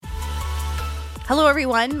Hello,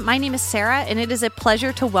 everyone. My name is Sarah, and it is a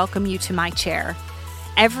pleasure to welcome you to my chair.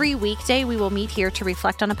 Every weekday, we will meet here to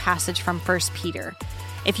reflect on a passage from 1 Peter.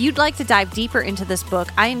 If you'd like to dive deeper into this book,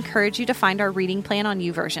 I encourage you to find our reading plan on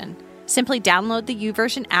YouVersion. Simply download the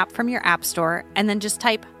YouVersion app from your app store, and then just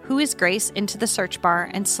type "Who is Grace" into the search bar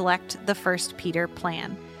and select the 1 Peter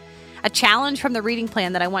plan. A challenge from the reading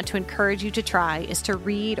plan that I want to encourage you to try is to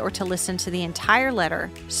read or to listen to the entire letter,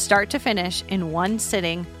 start to finish, in one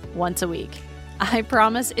sitting once a week. I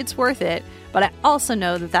promise it's worth it, but I also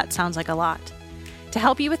know that sounds like a lot. To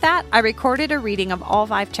help you with that, I recorded a reading of all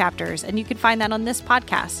 5 chapters, and you can find that on this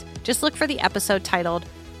podcast. Just look for the episode titled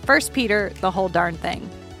 1 Peter, the Whole Darn Thing,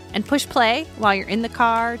 and push play while you're in the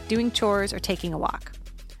car, doing chores, or taking a walk.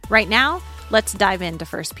 Right now, let's dive into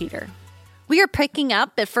 1 Peter. We are picking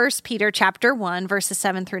up at 1 Peter chapter 1, verses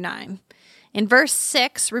 7 through 9. In verse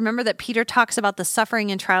 6, remember that Peter talks about the suffering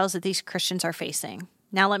and trials that these Christians are facing.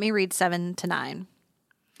 Now let me read 7 to 9.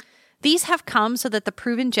 These have come so that the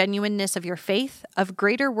proven genuineness of your faith, of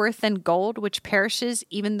greater worth than gold, which perishes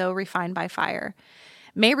even though refined by fire,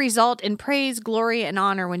 may result in praise, glory, and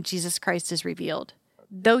honor when Jesus Christ is revealed.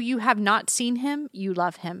 Though you have not seen him, you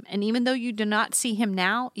love him. And even though you do not see him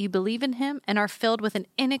now, you believe in him and are filled with an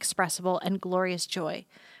inexpressible and glorious joy,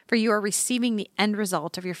 for you are receiving the end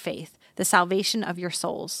result of your faith, the salvation of your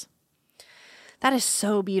souls. That is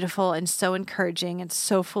so beautiful and so encouraging and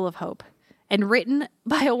so full of hope, and written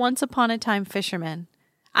by a once-upon-a-time fisherman.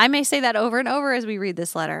 I may say that over and over as we read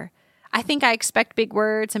this letter. I think I expect big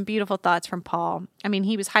words and beautiful thoughts from Paul. I mean,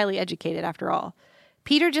 he was highly educated after all.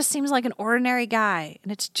 Peter just seems like an ordinary guy,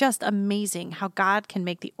 and it's just amazing how God can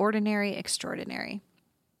make the ordinary extraordinary.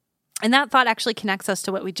 And that thought actually connects us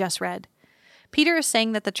to what we just read. Peter is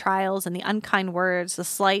saying that the trials and the unkind words, the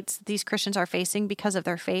slights that these Christians are facing because of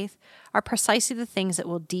their faith are precisely the things that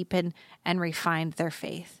will deepen and refine their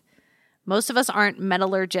faith. Most of us aren't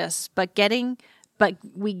metallurgists, but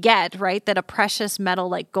we get, right, that a precious metal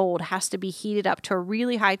like gold has to be heated up to a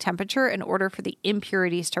really high temperature in order for the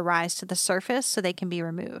impurities to rise to the surface so they can be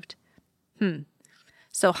removed.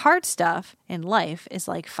 So hard stuff in life is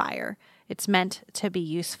like fire. It's meant to be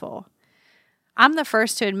useful. I'm the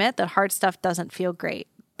first to admit that hard stuff doesn't feel great,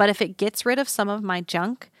 but if it gets rid of some of my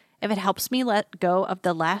junk, if it helps me let go of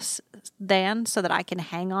the less than so that I can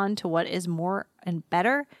hang on to what is more and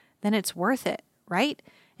better, then it's worth it, right?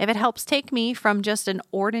 If it helps take me from just an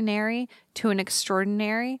ordinary to an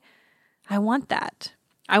extraordinary, I want that.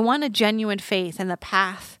 I want a genuine faith in the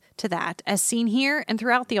path to that, as seen here and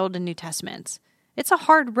throughout the Old and New Testaments. It's a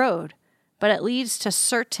hard road, but it leads to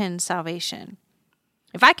certain salvation.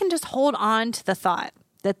 If I can just hold on to the thought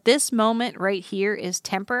that this moment right here is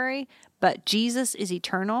temporary, but Jesus is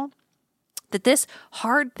eternal, that this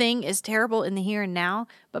hard thing is terrible in the here and now,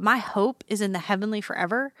 but my hope is in the heavenly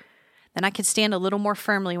forever, then I can stand a little more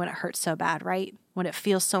firmly when it hurts so bad, right? When it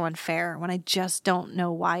feels so unfair, when I just don't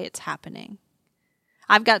know why it's happening.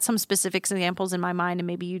 I've got some specific examples in my mind, and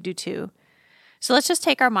maybe you do too. So let's just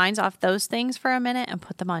take our minds off those things for a minute and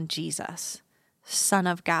put them on Jesus, Son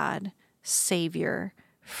of God, Savior,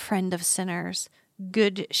 friend of sinners,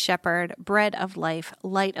 good shepherd, bread of life,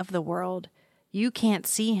 light of the world. You can't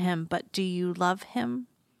see him, but do you love him?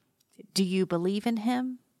 Do you believe in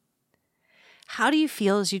him? How do you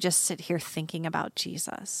feel as you just sit here thinking about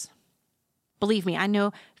Jesus? Believe me, I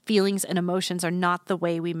know feelings and emotions are not the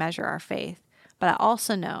way we measure our faith, but I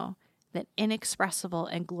also know that inexpressible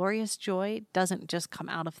and glorious joy doesn't just come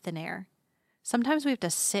out of thin air. Sometimes we have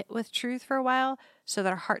to sit with truth for a while so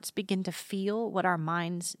that our hearts begin to feel what our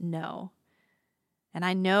minds know. And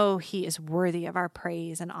I know he is worthy of our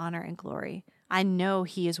praise and honor and glory. I know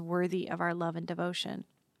he is worthy of our love and devotion.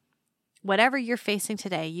 Whatever you're facing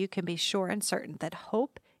today, you can be sure and certain that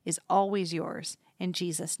hope is always yours in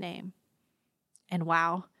Jesus' name. And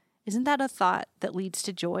wow, isn't that a thought that leads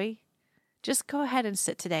to joy? Just go ahead and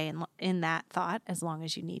sit today in that thought as long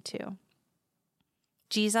as you need to.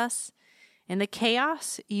 Jesus, in the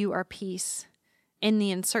chaos, you are peace. In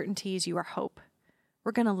the uncertainties, you are hope.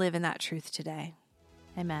 We're going to live in that truth today.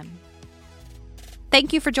 Amen.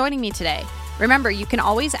 Thank you for joining me today. Remember, you can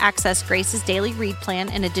always access Grace's daily read plan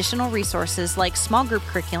and additional resources like small group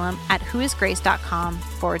curriculum at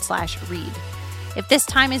whoisgrace.com/read. If this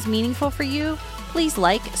time is meaningful for you, please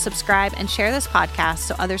like, subscribe, and share this podcast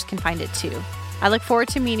so others can find it too. I look forward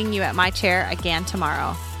to meeting you at my chair again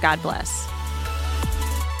tomorrow. God bless.